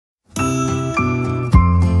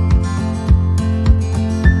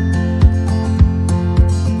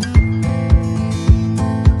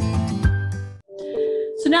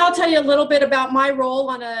tell you a little bit about my role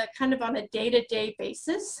on a kind of on a day-to-day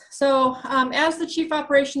basis. So as the Chief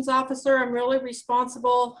Operations Officer, I'm really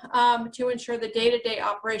responsible to ensure the day-to-day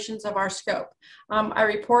operations of our scope. I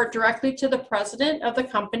report directly to the president of the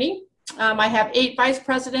company. I have 8 vice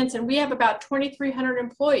presidents, and we have about 2,300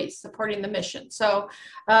 employees supporting the mission. So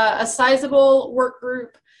a sizable work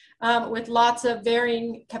group with lots of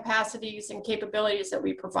varying capacities and capabilities that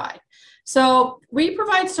we provide. So we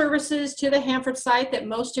provide services to the Hanford site that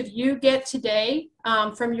most of you get today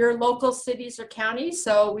from your local cities or counties.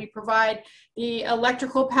 So we provide the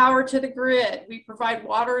electrical power to the grid. We provide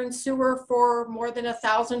water and sewer for more than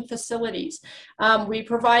 1,000 facilities. We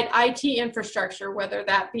provide IT infrastructure, whether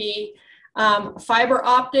that be fiber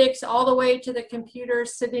optics all the way to the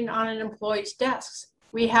computers sitting on an employee's desks.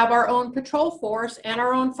 We have our own patrol force and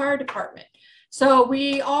our own fire department. So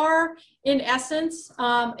we are, in essence,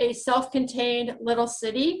 a self-contained little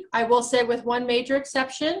city. I will say with one major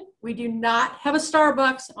exception, we do not have a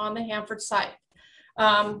Starbucks on the Hanford site.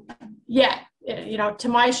 Yet, you know, to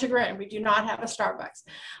my chagrin, we do not have a Starbucks.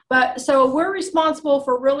 But so we're responsible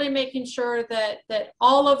for really making sure that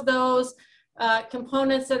all of those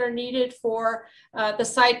components that are needed for the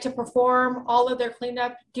site to perform all of their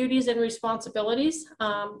cleanup duties and responsibilities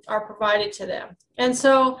are provided to them. And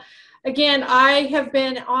so, again, I have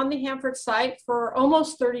been on the Hanford site for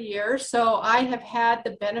almost 30 years, so I have had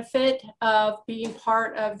the benefit of being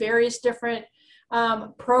part of various different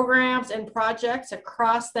programs and projects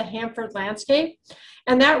across the Hanford landscape.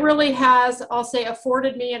 And that really has, I'll say,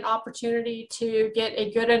 afforded me an opportunity to get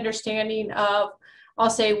a good understanding of, I'll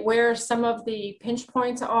say, where some of the pinch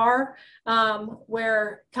points are,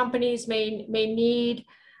 where companies may need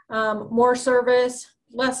more service,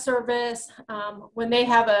 less service. When they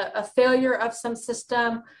have a failure of some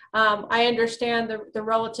system, I understand the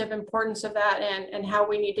relative importance of that and how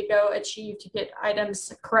we need to go achieve to get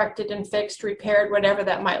items corrected and fixed, repaired, whatever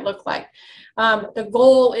that might look like. The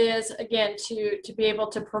goal is, again, to be able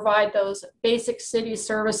to provide those basic city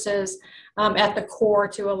services at the core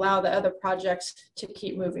to allow the other projects to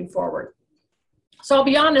keep moving forward. So I'll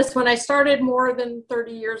be honest, when I started more than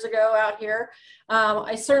 30 years ago out here,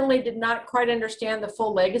 I certainly did not quite understand the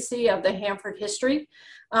full legacy of the Hanford history.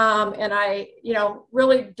 And I,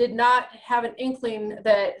 really did not have an inkling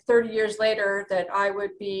that 30 years later that I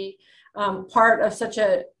would be part of such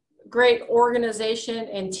a great organization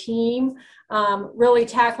and team, really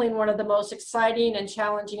tackling one of the most exciting and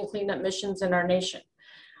challenging cleanup missions in our nation.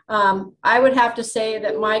 I would have to say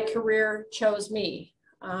that my career chose me.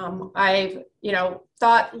 I've,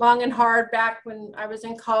 thought long and hard back when I was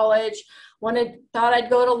in college, thought I'd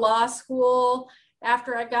go to law school.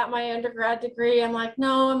 After I got my undergrad degree, I'm like,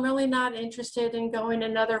 no, I'm really not interested in going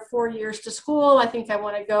another 4 years to school. I think I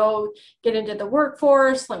want to go get into the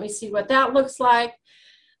workforce. Let me see what that looks like.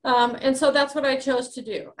 And so that's what I chose to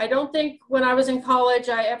do. I don't think when I was in college,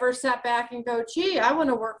 I ever sat back and go, gee, I want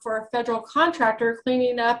to work for a federal contractor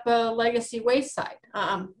cleaning up a legacy waste site.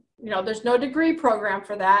 There's no degree program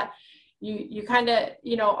for that. You kind of,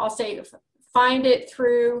 I'll say, find it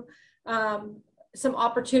through some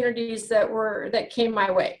opportunities that came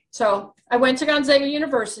my way. So I went to Gonzaga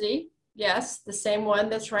University. Yes, the same one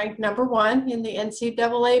that's ranked #1 in the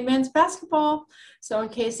NCAA men's basketball. So in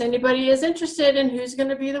case anybody is interested in who's going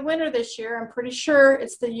to be the winner this year, I'm pretty sure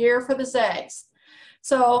it's the year for the Zags.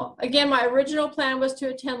 So again, my original plan was to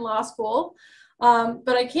attend law school.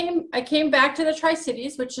 But I came back to the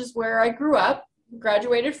Tri-Cities, which is where I grew up,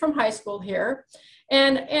 graduated from high school here.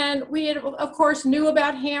 And we had, of course, knew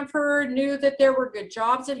about Hanford, knew that there were good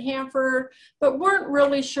jobs at Hanford, but weren't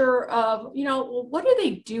really sure of, well, what do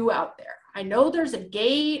they do out there? I know there's a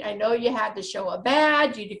gate. I know you had to show a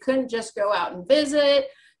badge. You couldn't just go out and visit.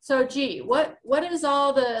 So, gee, what is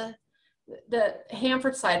all the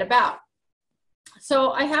Hanford site about?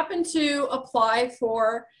 So I happened to apply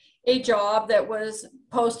for a job that was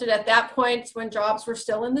posted at that point when jobs were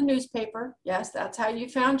still in the newspaper. Yes, that's how you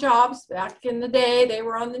found jobs. Back in the day, they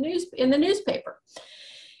were on in the newspaper.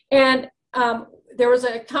 And there was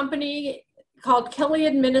a company called Kelly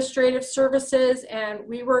Administrative Services, and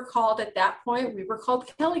we were called, at that point, we were called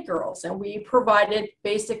Kelly Girls, and we provided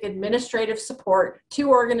basic administrative support to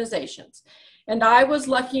organizations. And I was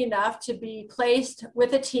lucky enough to be placed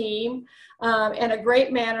with a team and a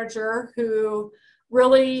great manager who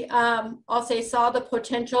really, I'll say, saw the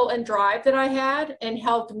potential and drive that I had and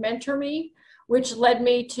helped mentor me, which led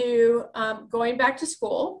me to going back to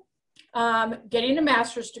school, getting a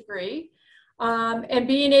master's degree, and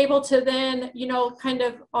being able to then, kind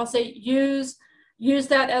of, I'll say, use use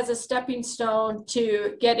that as a stepping stone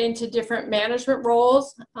to get into different management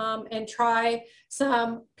roles and try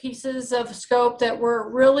some pieces of scope that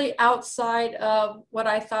were really outside of what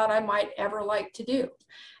I thought I might ever like to do.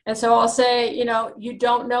 And so I'll say, you know, you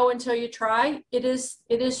don't know until you try. It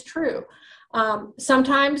is true.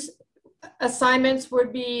 Sometimes assignments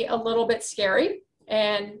would be a little bit scary,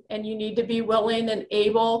 and you need to be willing and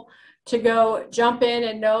able to go jump in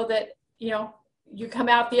and know that, you know, you come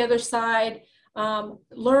out the other side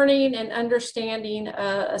learning and understanding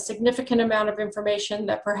a significant amount of information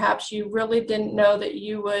that perhaps you really didn't know that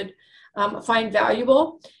you would find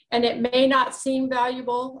valuable. And it may not seem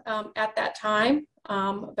valuable at that time,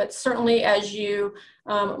 but certainly as you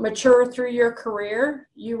mature through your career,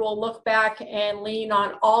 you will look back and lean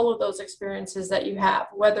on all of those experiences that you have,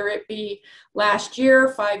 whether it be last year,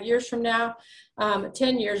 5 years from now,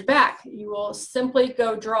 10 years back. You will simply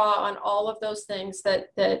go draw on all of those things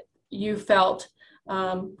that you felt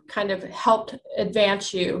kind of helped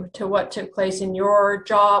advance you to what took place in your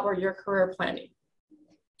job or your career planning.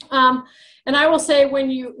 And I will say, when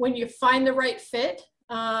you find the right fit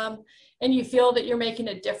and you feel that you're making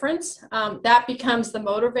a difference, that becomes the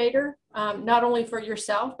motivator, not only for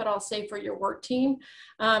yourself, but I'll say for your work team.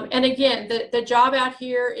 And again, the job out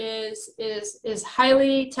here is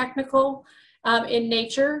highly technical in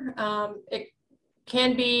nature. It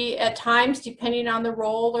can be at times, depending on the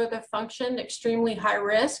role or the function, extremely high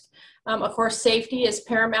risk. Of course, safety is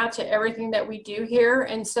paramount to everything that we do here.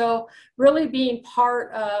 And so really being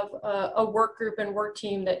part of a work group and work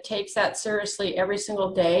team that takes that seriously every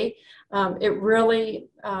single day, it really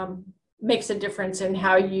makes a difference in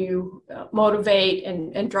how you motivate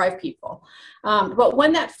and drive people. But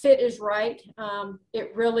when that fit is right,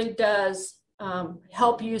 it really does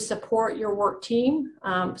help you support your work team.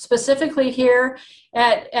 Specifically here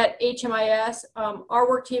at HMIS, our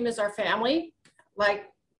work team is our family. Like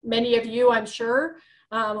many of you, I'm sure,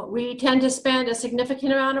 we tend to spend a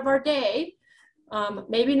significant amount of our day,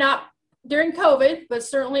 maybe not during COVID, but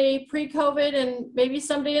certainly pre-COVID and maybe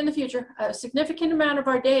someday in the future, a significant amount of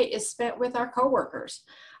our day is spent with our coworkers.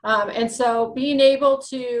 And so being able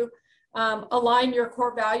to align your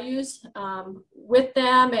core values with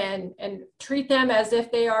them and treat them as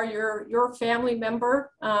if they are your family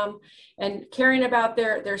member, and caring about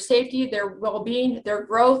their safety, their well-being, their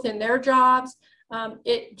growth in their jobs,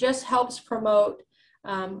 it just helps promote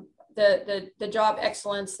the job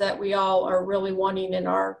excellence that we all are really wanting in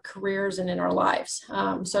our careers and in our lives.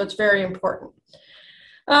 So it's very important.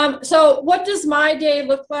 So what does my day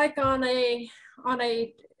look like on a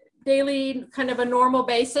daily kind of a normal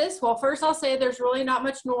basis? Well, first I'll say there's really not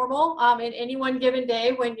much normal in any one given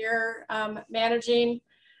day when you're managing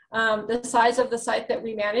the size of the site that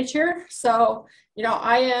we manage here. So, you know,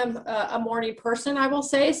 I am a morning person, I will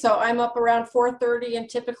say. So I'm up around 4:30 and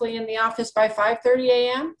typically in the office by 5:30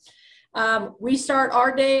 a.m. We start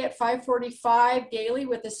our day at 5:45 daily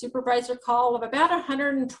with a supervisor call of about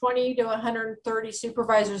 120 to 130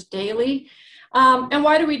 supervisors daily. And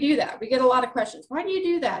why do we do that? We get a lot of questions. Why do you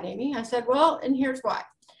do that, Amy? I said, well, and here's why.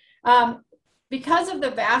 Because of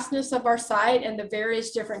the vastness of our site and the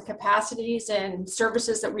various different capacities and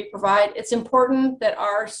services that we provide, it's important that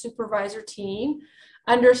our supervisor team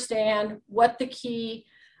understand what the key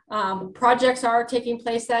projects are taking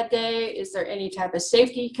place that day. Is there any type of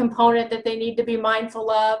safety component that they need to be mindful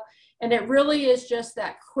of? And it really is just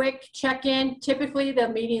that quick check-in. Typically, the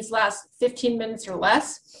meetings last 15 minutes or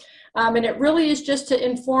less. And it really is just to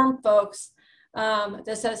inform folks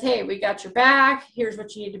that says, hey, we got your back. Here's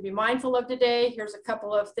what you need to be mindful of today. Here's a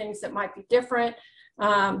couple of things that might be different.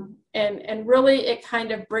 And really it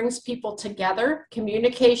kind of brings people together.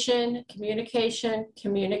 Communication, communication,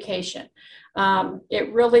 communication.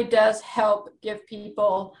 It really does help give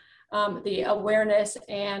people the awareness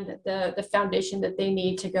and the foundation that they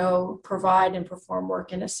need to go provide and perform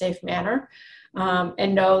work in a safe manner.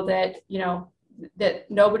 And know that, you know, that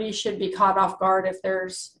nobody should be caught off guard if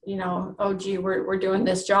there's, you know, oh, gee, we're doing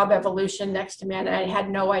this job evolution next to me and I had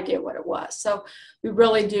no idea what it was. So we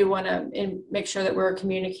really do want to make sure that we're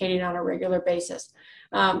communicating on a regular basis.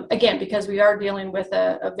 Again, because we are dealing with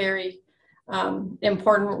a very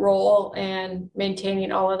important role and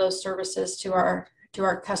maintaining all of those services to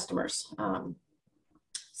our customers.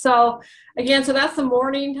 So again, so that's the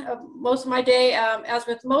morning of most of my day. As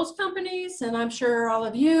with most companies, and I'm sure all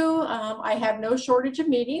of you, I have no shortage of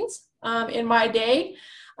meetings in my day.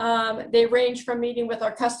 They range from meeting with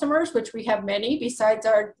our customers, which we have many besides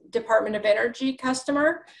our Department of Energy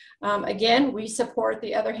customer. Again, we support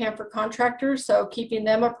the other Hanford contractors, so keeping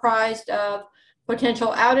them apprised of potential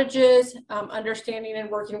outages, understanding and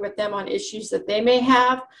working with them on issues that they may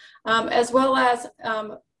have, as well as,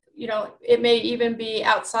 you know, it may even be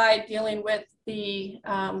outside dealing with the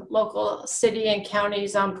local city and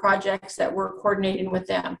counties on projects that we're coordinating with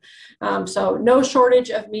them. So no shortage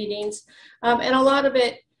of meetings, and a lot of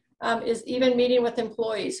it is even meeting with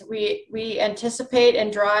employees. We anticipate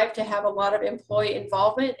and drive to have a lot of employee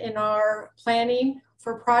involvement in our planning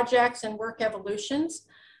for projects and work evolutions.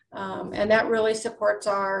 And that really supports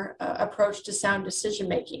our approach to sound decision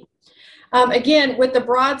making. Again, with the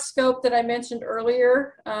broad scope that I mentioned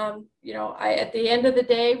earlier, you know, I, at the end of the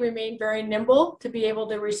day, remain very nimble to be able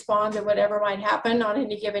to respond to whatever might happen on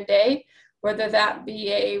any given day, whether that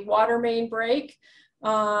be a water main break,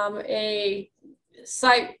 a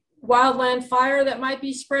site wildland fire that might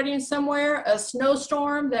be spreading somewhere, a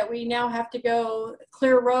snowstorm that we now have to go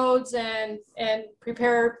clear roads and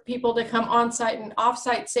prepare people to come on site and off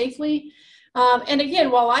site safely. And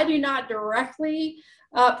again, while I do not directly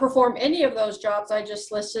perform any of those jobs I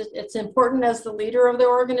just listed, it's important as the leader of the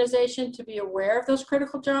organization to be aware of those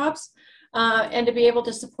critical jobs and to be able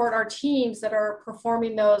to support our teams that are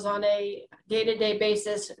performing those on a day-to-day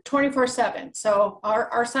basis 24/7. So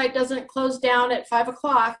our site doesn't close down at 5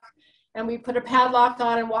 o'clock and we put a padlock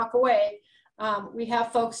on and walk away. We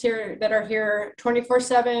have folks here that are here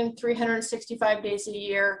 24/7, 365 days a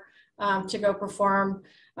year to go perform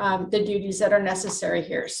the duties that are necessary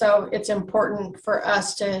here. So it's important for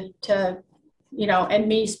us to, you know, and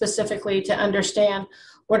me specifically, to understand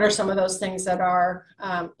what are some of those things that are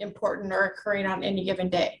important or occurring on any given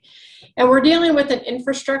day. And we're dealing with an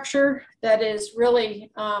infrastructure that is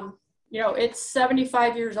really, you know, it's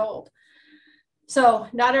 75 years old. So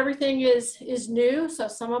not everything is new. So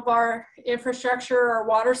some of our infrastructure, our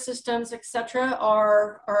water systems, et cetera,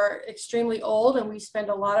 are extremely old, and we spend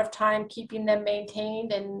a lot of time keeping them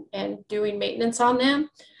maintained and doing maintenance on them.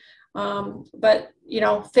 But, you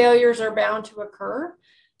know, failures are bound to occur.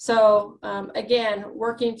 So again,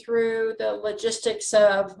 working through the logistics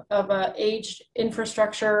of aged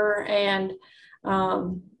infrastructure and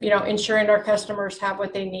you know, ensuring our customers have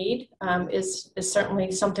what they need is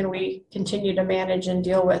certainly something we continue to manage and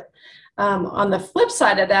deal with. On the flip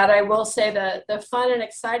side of that, I will say that the fun and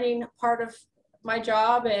exciting part of my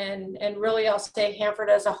job, and really I'll say Hanford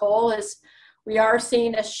as a whole, is we are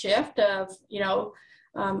seeing a shift of, you know,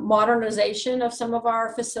 modernization of some of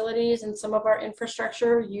our facilities and some of our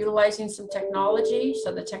infrastructure, utilizing some technology.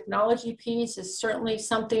 So the technology piece is certainly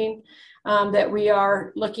something that we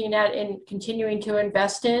are looking at and continuing to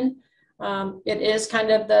invest in. It is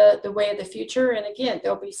kind of the way of the future. And again,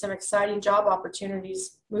 there'll be some exciting job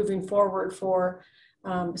opportunities moving forward for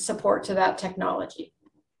support to that technology.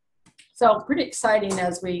 So pretty exciting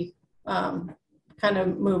as we kind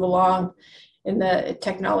of move along in the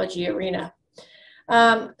technology arena.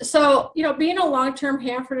 So, you know, being a long-term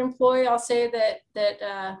Hanford employee, I'll say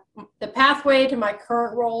that the pathway to my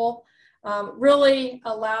current role really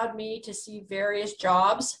allowed me to see various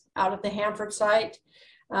jobs out at the Hanford site.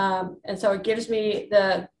 And so it gives me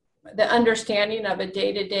the understanding of a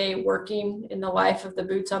day-to-day working in the life of the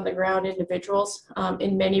boots on the ground individuals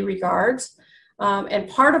in many regards. And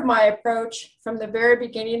part of my approach from the very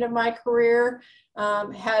beginning of my career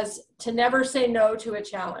has to never say no to a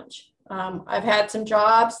challenge. I've had some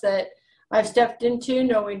jobs that I've stepped into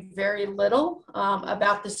knowing very little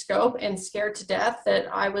about the scope and scared to death that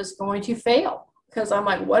I was going to fail, because I'm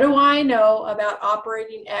like, what do I know about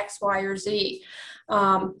operating X, Y, or Z?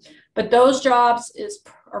 But those jobs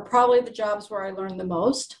are probably the jobs where I learned the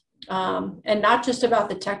most, and not just about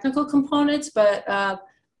the technical components, but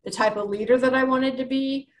the type of leader that I wanted to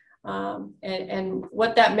be, and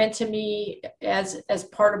what that meant to me as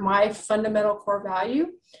part of my fundamental core value.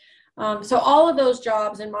 So all of those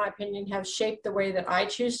jobs, in my opinion, have shaped the way that I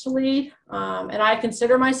choose to lead. And I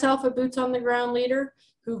consider myself a boots on the ground leader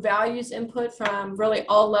who values input from really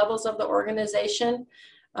all levels of the organization.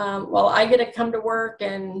 Well, I get to come to work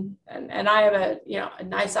and I have a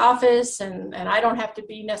nice office, and I don't have to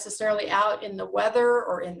be necessarily out in the weather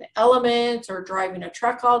or in the elements or driving a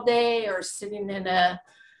truck all day or sitting in a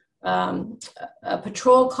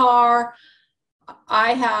patrol car.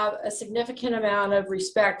 I have a significant amount of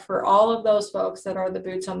respect for all of those folks that are the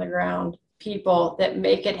boots on the ground people that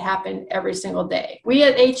make it happen every single day. We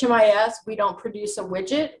at HMIS, we don't produce a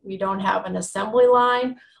widget. We don't have an assembly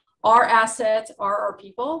line. Our assets are our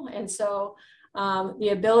people. And so the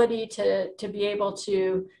ability to be able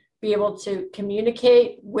to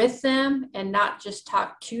communicate with them and not just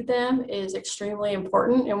talk to them is extremely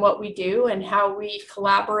important in what we do and how we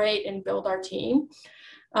collaborate and build our team.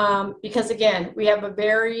 Because again, we have a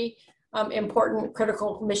very important,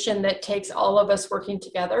 critical mission that takes all of us working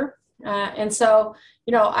together. And so,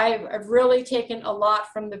 you know, I've really taken a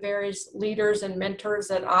lot from the various leaders and mentors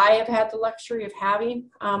that I have had the luxury of having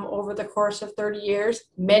over the course of 30 years,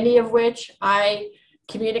 many of which I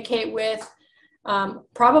communicate with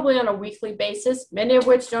probably on a weekly basis, many of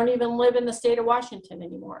which don't even live in the state of Washington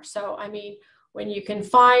anymore. So, I mean, when you can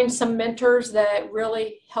find some mentors that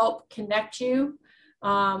really help connect you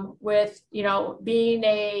with, you know, being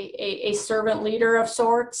a servant leader of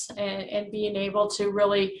sorts and being able to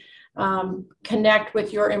really connect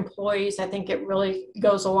with your employees, I think it really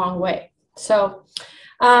goes a long way. So,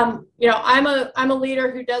 you know, I'm a leader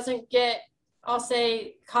who doesn't get, I'll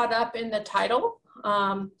say, caught up in the title,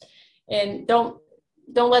 and don't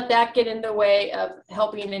let that get in the way of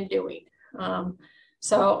helping and doing.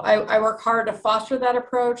 So I work hard to foster that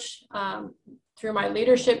approach through my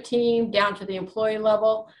leadership team down to the employee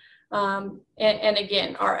level. And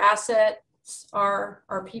again, our assets are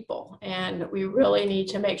our people, and we really need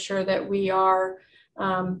to make sure that we are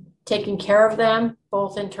taking care of them,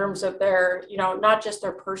 both in terms of their, you know, not just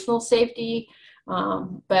their personal safety,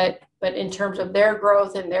 but in terms of their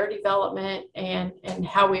growth and their development, and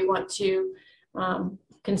how we want to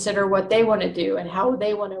consider what they want to do and how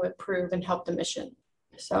they want to improve and help the mission.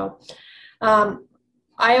 So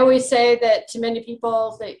I always say that to many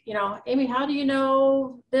people that, you know, Amy, how do you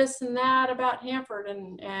know this and that about Hanford?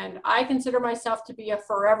 And I consider myself to be a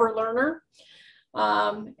forever learner.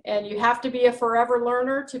 And you have to be a forever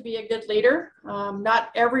learner to be a good leader.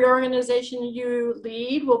 Not every organization you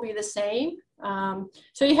lead will be the same.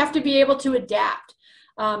 So you have to be able to adapt,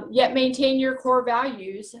 yet maintain your core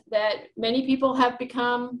values that many people have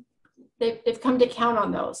become, they've come to count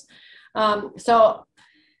on those. So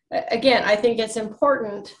again, I think it's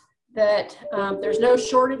important that there's no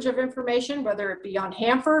shortage of information, whether it be on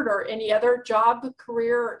Hanford or any other job,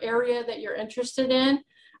 career area that you're interested in.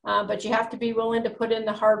 But you have to be willing to put in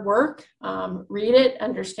the hard work, read it,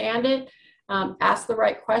 understand it, ask the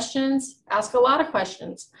right questions, ask a lot of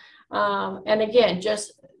questions. And again,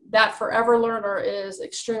 just that forever learner is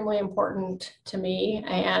extremely important to me.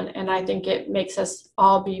 And I think it makes us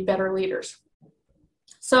all be better leaders.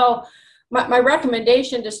 So my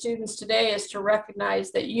recommendation to students today is to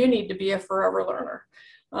recognize that you need to be a forever learner.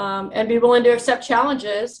 And be willing to accept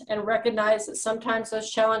challenges and recognize that sometimes those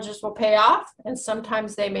challenges will pay off and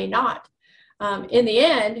sometimes they may not. In the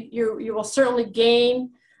end, you will certainly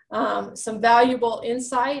gain some valuable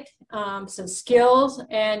insight, some skills,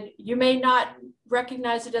 and you may not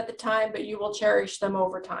recognize it at the time, but you will cherish them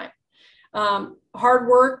over time. Hard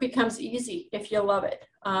work becomes easy if you love it.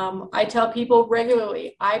 I tell people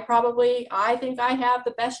regularly, I think I have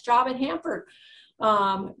the best job at Hanford.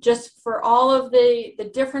 Just for all of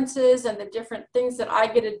the differences and the different things that I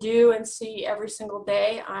get to do and see every single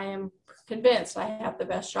day, I am convinced I have the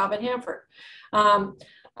best job at Hanford.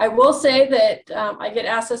 I will say that I get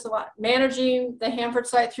asked this a lot. Managing the Hanford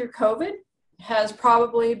site through COVID has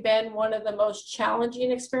probably been one of the most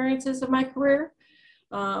challenging experiences of my career.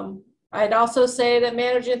 I'd also say that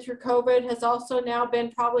managing through COVID has also now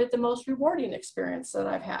been probably the most rewarding experience that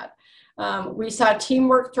I've had. We saw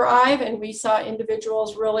teamwork thrive, and we saw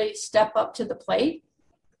individuals really step up to the plate.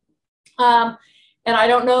 And I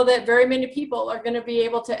don't know that very many people are going to be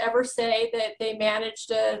able to ever say that they managed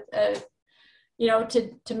to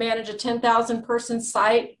manage a 10,000 person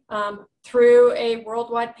site through a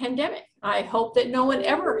worldwide pandemic. I hope that no one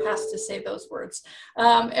ever has to say those words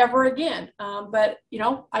ever again. But you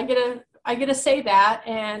know, I get to say that,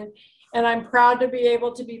 and I'm proud to be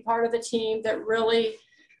able to be part of the team that really.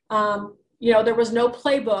 There was no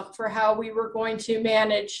playbook for how we were going to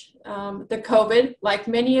manage the COVID, like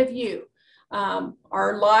many of you.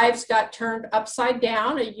 Our lives got turned upside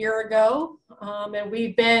down a year ago, and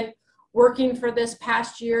we've been working for this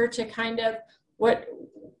past year to kind of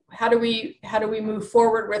how do we move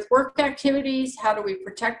forward with work activities? How do we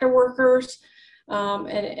protect our workers?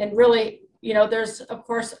 And really, you know, there's of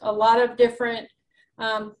course a lot of different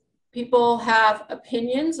people have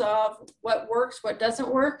opinions of what works, what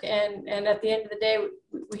doesn't work, and at the end of the day,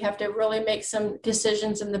 we have to really make some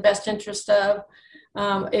decisions in the best interest of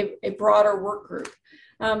a broader work group.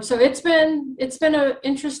 So it's been an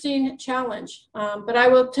interesting challenge, but I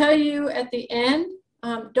will tell you at the end,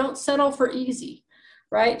 don't settle for easy,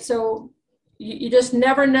 right? So you just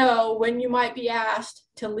never know when you might be asked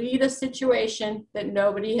to lead a situation that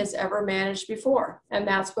nobody has ever managed before. And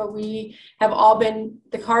that's what we have all been,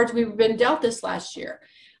 the cards we've been dealt this last year.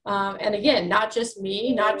 And again, not just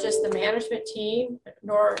me, not just the management team,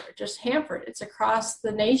 nor just Hanford, it's across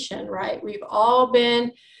the nation, right? We've all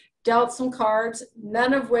been dealt some cards,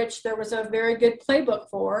 none of which there was a very good playbook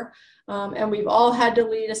for. And we've all had to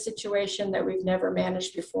lead a situation that we've never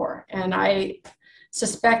managed before. And I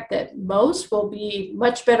suspect that most will be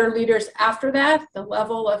much better leaders after that. The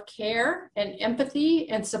level of care and empathy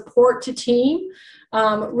and support to team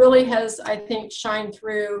really has, I think, shined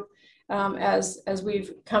through as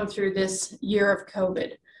we've come through this year of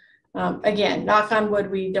COVID. Again, knock on wood,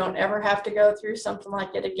 we don't ever have to go through something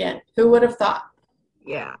like it again. Who would have thought?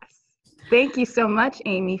 Yes. Thank you so much,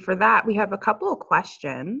 Amy, for that. We have a couple of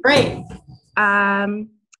questions. Great.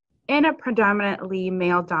 In a predominantly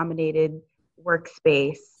male-dominated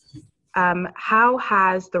workspace, how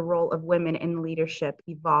has the role of women in leadership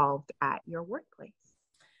evolved at your workplace?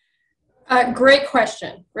 Great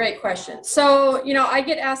question. Great question. So, I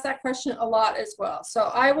get asked that question a lot as well. So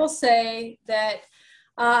I will say that,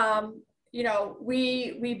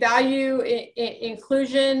 we value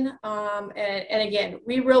inclusion. And again,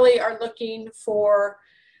 we really are looking for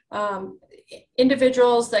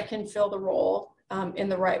individuals that can fill the role in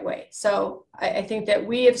the right way. So I think that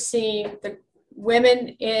we have seen the women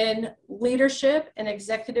in leadership and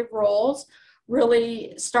executive roles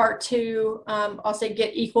really start to, I'll say,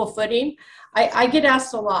 get equal footing. I get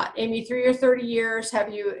asked a lot, Amy, through your 30 years,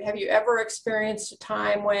 have you ever experienced a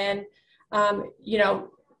time when,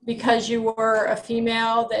 because you were a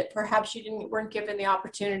female, that perhaps you weren't given the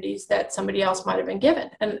opportunities that somebody else might have been given?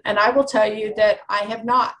 And I will tell you that I have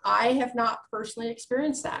not personally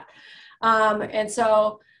experienced that. And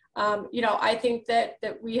so, I think that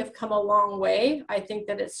we have come a long way. I think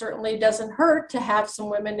that it certainly doesn't hurt to have some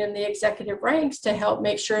women in the executive ranks to help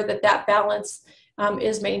make sure that balance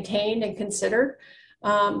is maintained and considered.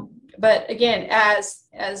 But again,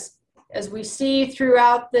 as we see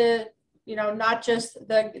throughout the, not just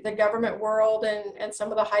the government world and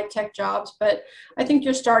some of the high-tech jobs, but I think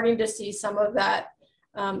you're starting to see some of that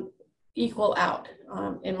equal out,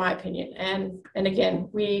 in my opinion. And again,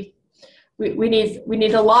 we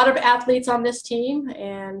need a lot of athletes on this team,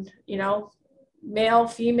 and male,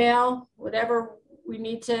 female, whatever we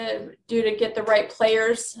need to do to get the right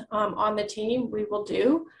players on the team, we will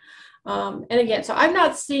do. And again, so I've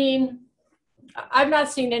not seen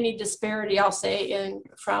any disparity, I'll say,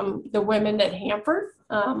 from the women at Hanford.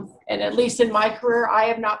 And at least in my career, I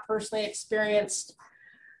have not personally experienced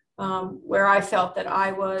where I felt that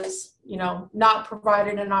I was, not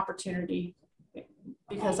provided an opportunity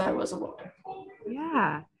because I was a woman.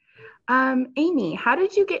 Yeah. Amy, how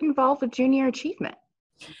did you get involved with junior achievement?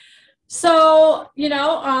 So,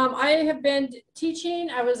 I have been teaching.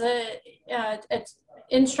 I was a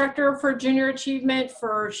instructor for junior achievement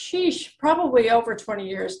for, probably over 20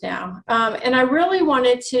 years now. And I really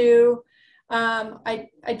wanted to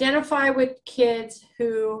identify with kids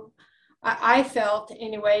who I felt,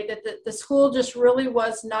 anyway, that the school just really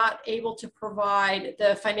was not able to provide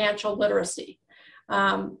the financial literacy.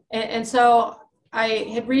 And so I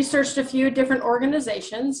had researched a few different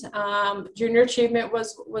organizations. Junior Achievement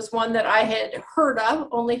was one that I had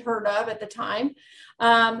only heard of at the time.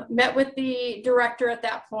 Met with the director at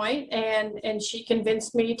that point, and she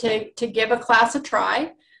convinced me to give a class a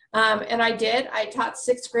try. And I did. I taught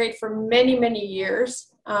 6th grade for many, many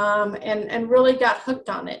years, and really got hooked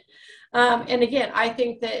on it. And again, I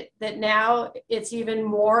think that now it's even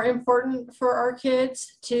more important for our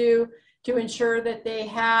kids to ensure that they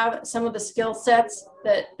have some of the skill sets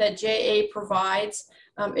that JA provides.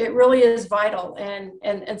 It really is vital.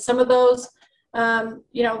 And some of those,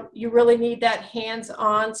 you really need that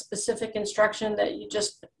hands-on specific instruction that you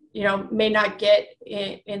just, may not get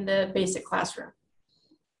in the basic classroom.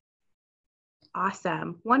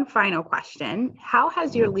 Awesome. One final question. How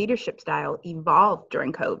has your leadership style evolved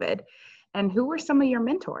during COVID? And who were some of your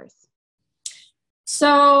mentors?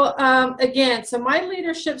 So again, my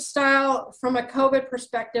leadership style from a COVID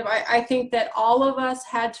perspective, I think that all of us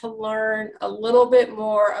had to learn a little bit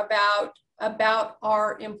more about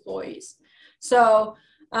our employees. So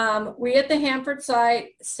we at the Hanford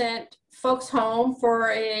site sent folks home for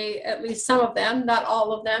at least some of them, not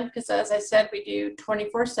all of them, because as I said, we do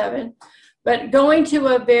 24/7. But going to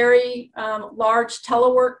a very large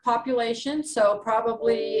telework population, so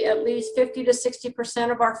probably at least 50 to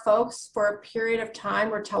 60% of our folks for a period of time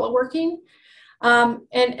were teleworking.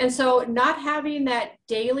 And so not having that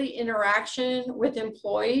daily interaction with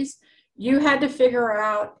employees, you had to figure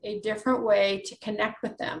out a different way to connect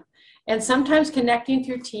with them. And sometimes connecting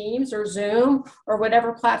through Teams or Zoom or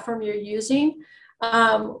whatever platform you're using,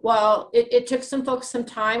 while it took some folks some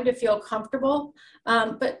time to feel comfortable,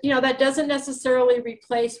 But that doesn't necessarily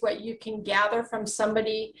replace what you can gather from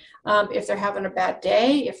somebody if they're having a bad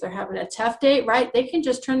day, if they're having a tough day, right? They can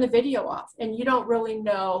just turn the video off and you don't really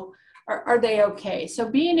know, are they okay? So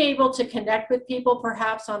being able to connect with people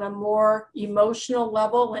perhaps on a more emotional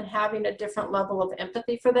level and having a different level of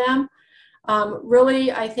empathy for them,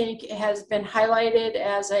 really, I think it has been highlighted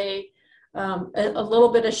as a little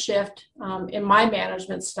bit of shift in my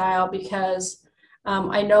management style, because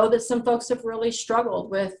I know that some folks have really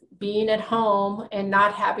struggled with being at home and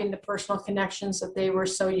not having the personal connections that they were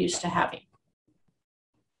so used to having.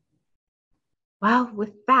 Well,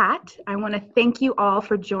 with that, I want to thank you all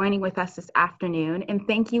for joining with us this afternoon, and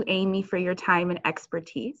thank you, Amy, for your time and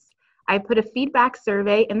expertise. I put a feedback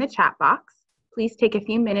survey in the chat box. Please take a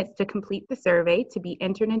few minutes to complete the survey to be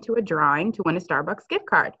entered into a drawing to win a Starbucks gift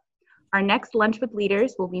card. Our next Lunch with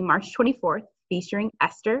Leaders will be March 24th, featuring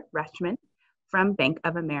Esther Rechman from Bank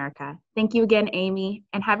of America. Thank you again, Amy,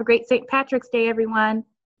 and have a great St. Patrick's Day, everyone.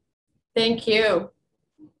 Thank you.